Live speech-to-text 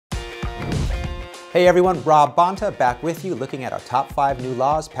Hey everyone, Rob Bonta back with you looking at our top 5 new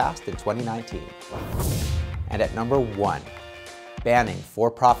laws passed in 2019. And at number 1, banning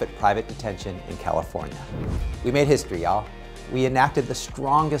for-profit private detention in California. We made history, y'all. We enacted the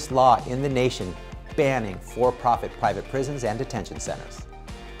strongest law in the nation banning for-profit private prisons and detention centers.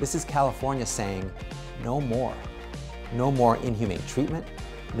 This is California saying no more. No more inhumane treatment,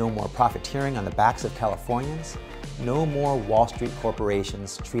 no more profiteering on the backs of Californians, no more Wall Street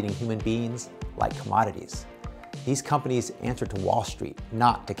corporations treating human beings like commodities. These companies answer to Wall Street,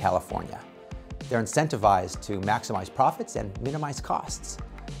 not to California. They're incentivized to maximize profits and minimize costs,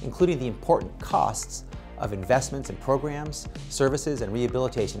 including the important costs of investments in programs, services, and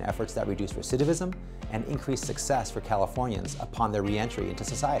rehabilitation efforts that reduce recidivism and increase success for Californians upon their re-entry into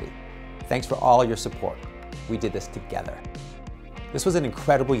society. Thanks for all your support. We did this together. This was an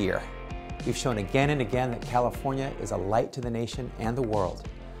incredible year. We've shown again and again that California is a light to the nation and the world,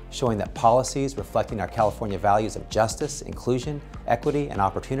 showing that policies reflecting our California values of justice, inclusion, equity, and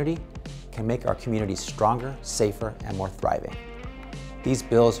opportunity can make our communities stronger, safer, and more thriving. These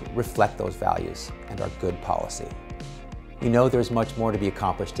bills reflect those values and are good policy. We know there's much more to be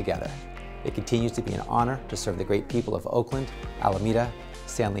accomplished together. It continues to be an honor to serve the great people of Oakland, Alameda,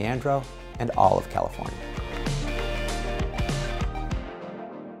 San Leandro, and all of California.